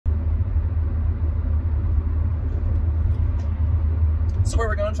So where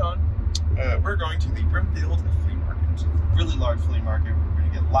are we going, Sean? We're going to the Brimfield flea market. Really large flea market. We're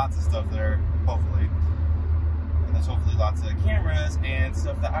going to get lots of stuff there, hopefully. And there's hopefully lots of cameras and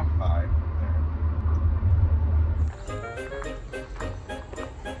stuff that I would buy there.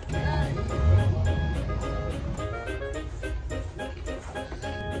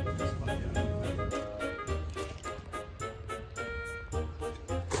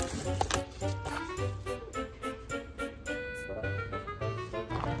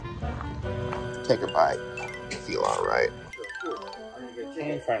 Take a bite. Feel alright.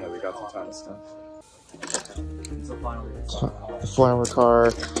 And finally, we got some Thomas stuff. So finally, The flower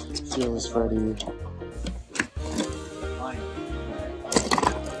car feels ready.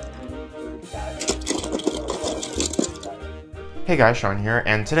 Hey guys, Sean here,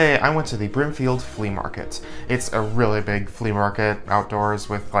 and today I went to the Brimfield flea market. It's a really big flea market outdoors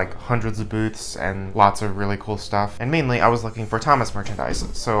with like hundreds of booths and lots of really cool stuff. And mainly I was looking for Thomas merchandise,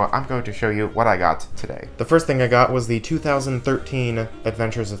 so I'm going to show you what I got today. The first thing I got was the 2013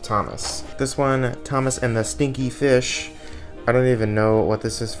 Adventures of Thomas. This one, Thomas and the Stinky Fish. I don't even know what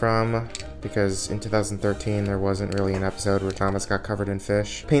this is from, because in 2013 there wasn't really an episode where Thomas got covered in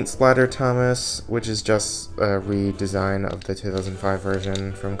fish. Paint Splatter Thomas, which is just a redesign of the 2005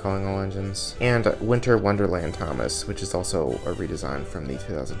 version from Calling All Engines. And Winter Wonderland Thomas, which is also a redesign from the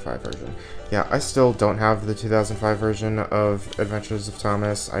 2005 version. Yeah, I still don't have the 2005 version of Adventures of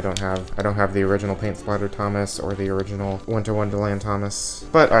Thomas. I don't have the original Paint Splatter Thomas or the original Winter Wonderland Thomas,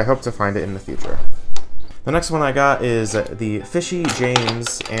 but I hope to find it in the future. The next one I got is the Fishy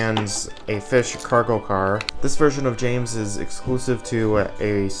James and a Fish Cargo Car. This version of James is exclusive to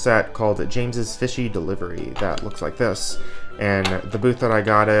a set called James's Fishy Delivery that looks like this. And the booth that I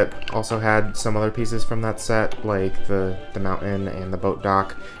got it also had some other pieces from that set, like the mountain and the boat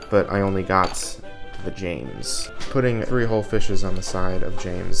dock, but I only got the James. Putting 3 whole fishes on the side of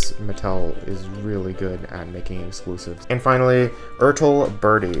James, Mattel is really good at making exclusives. And finally, Ertl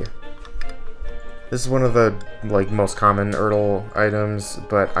Birdie. This is one of the most common Ertl items,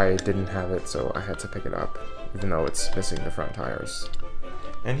 but I didn't have it, so I had to pick it up, even though it's missing the front tires.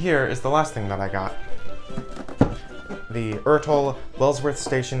 And here is the last thing that I got. The Ertl Wellsworth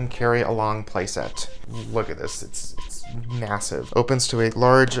Station Carry-Along playset. Look at this, it's massive. Opens to a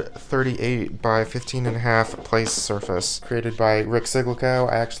large 38 by 15.5 place surface, created by Rick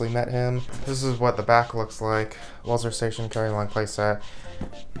Siglicko. I actually met him. This is what the back looks like. Wellsworth Station Carry-Along playset.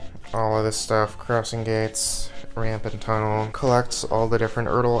 All of this stuff, crossing gates, ramp and tunnel, collects all the different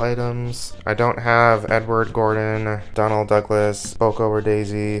Ertl items. I don't have Edward, Gordon, Donald Douglas, Boko or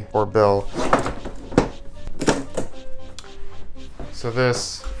Daisy, or Bill. So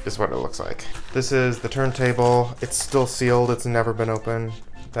this is what it looks like. This is the turntable. It's still sealed, it's never been opened.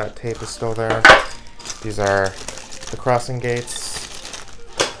 That tape is still there. These are the crossing gates.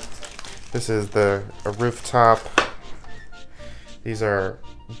 This is a rooftop. These are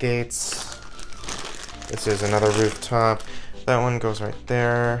gates. This is another rooftop. That one goes right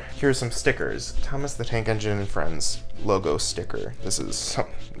there. Here's some stickers. Thomas the Tank Engine and Friends logo sticker.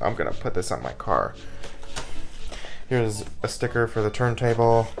 I'm gonna put this on my car. Here's a sticker for the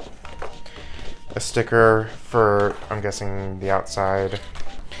turntable. A sticker for, I'm guessing, the outside.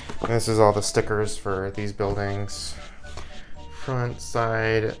 And this is all the stickers for these buildings. Front,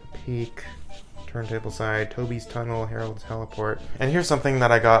 side, peak, turntable side, Toby's Tunnel, Harold's Heliport. And here's something that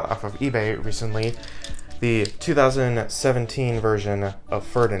I got off of eBay recently. The 2017 version of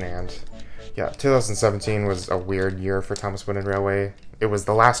Ferdinand. Yeah, 2017 was a weird year for Thomas Wooden Railway. It was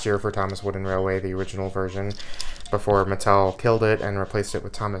the last year for Thomas Wooden Railway, the original version, before Mattel killed it and replaced it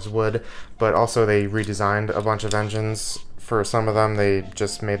with Thomas Wood. But also they redesigned a bunch of engines. For some of them, they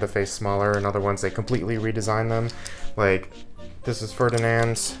just made the face smaller, and other ones they completely redesigned them. Like, this is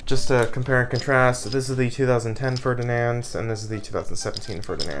Ferdinand. Just to compare and contrast, this is the 2010 Ferdinand, and this is the 2017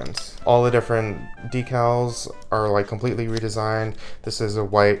 Ferdinand. All the different decals are like completely redesigned. This is a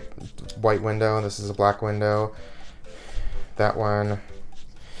white window, and this is a black window. That one.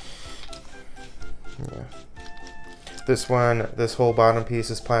 Yeah. This one, this whole bottom piece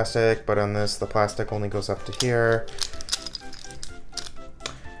is plastic, but on this, the plastic only goes up to here.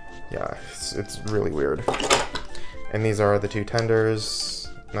 Yeah, it's really weird. And these are the 2 tenders.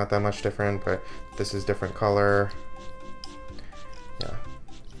 Not that much different, but this is different color. Yeah.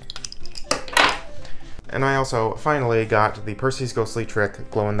 And I also finally got the Percy's Ghostly Trick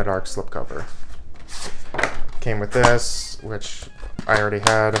glow-in-the-dark slipcover. Came with this, which I already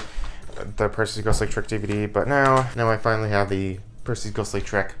had, the Percy's Ghostly Trick DVD, but now I finally have the Percy's Ghostly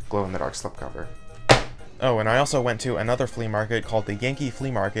Trick glow-in-the-dark slipcover. Oh, and I also went to another flea market called the Yankee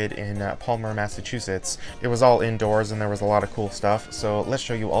Flea Market in Palmer, Massachusetts. It was all indoors and there was a lot of cool stuff, so let's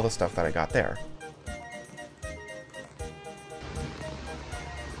show you all the stuff that I got there.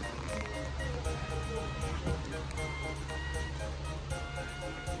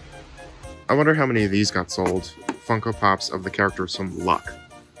 I wonder how many of these got sold. Funko Pops of the characters from Luck.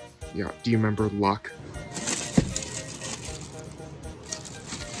 Yeah, do you remember Luck?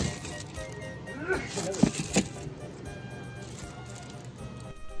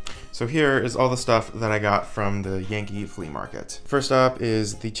 So here is all the stuff that I got from the Yankee Flea Market. First up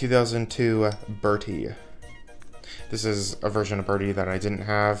is the 2002 Bertie. This is a version of Bertie that I didn't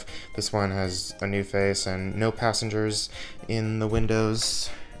have. This one has a new face and no passengers in the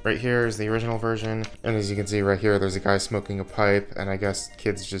windows. Right here is the original version, and as you can see right here, there's a guy smoking a pipe, and I guess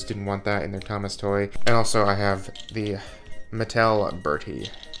kids just didn't want that in their Thomas toy. And also I have the Mattel Bertie.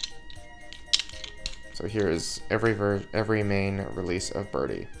 So here is every main release of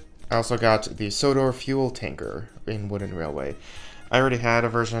Bertie. I also got the Sodor fuel tanker in Wooden Railway. I already had a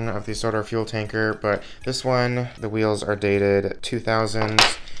version of the Sodor fuel tanker, but this one, the wheels are dated 2000,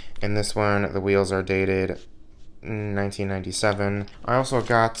 and this one, the wheels are dated 1997. I also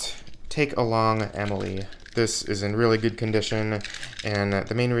got Take Along Emily. This is in really good condition, and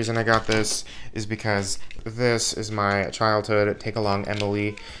the main reason I got this is because this is my childhood Take Along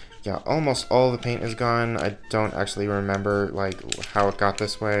Emily. Yeah, almost all the paint is gone. I don't actually remember like how it got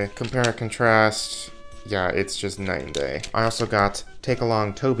this way. Compare and contrast, yeah, it's just night and day. I also got Take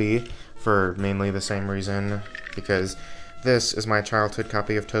Along Toby for mainly the same reason, because this is my childhood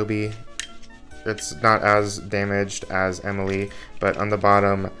copy of Toby. It's not as damaged as Emily, but on the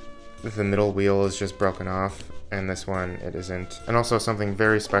bottom, the middle wheel is just broken off, and this one, it isn't. And also something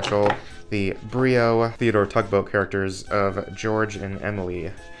very special, the Brio Theodore Tugboat characters of George and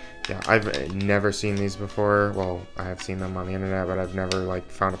Emily. Yeah, I've never seen these before. Well, I have seen them on the internet, but I've never like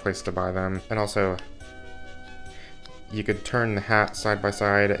found a place to buy them. And also, you could turn the hat side by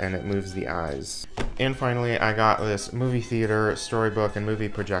side and it moves the eyes. And finally, I got this movie theater, storybook, and movie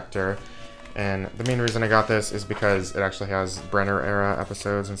projector. And the main reason I got this is because it actually has Brenner era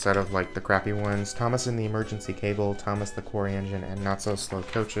episodes instead of like the crappy ones. Thomas and the Emergency Cable, Thomas the Quarry Engine, and Not So Slow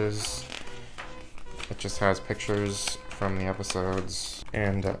Coaches. It just has pictures from the episodes,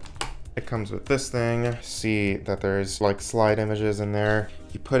 and it comes with this thing. See that there's like slide images in there.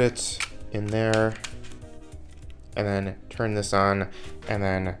 You put it in there, and then turn this on, and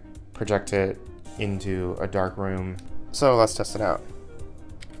then project it into a dark room. So let's test it out.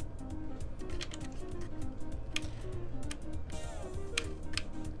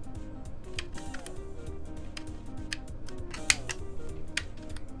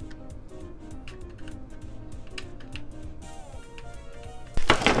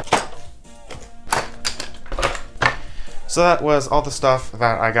 So that was all the stuff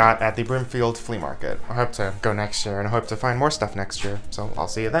that I got at the Brimfield Flea Market. I hope to go next year, and I hope to find more stuff next year, so I'll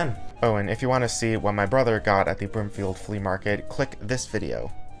see you then. Oh, and if you want to see what my brother got at the Brimfield Flea Market, click this video.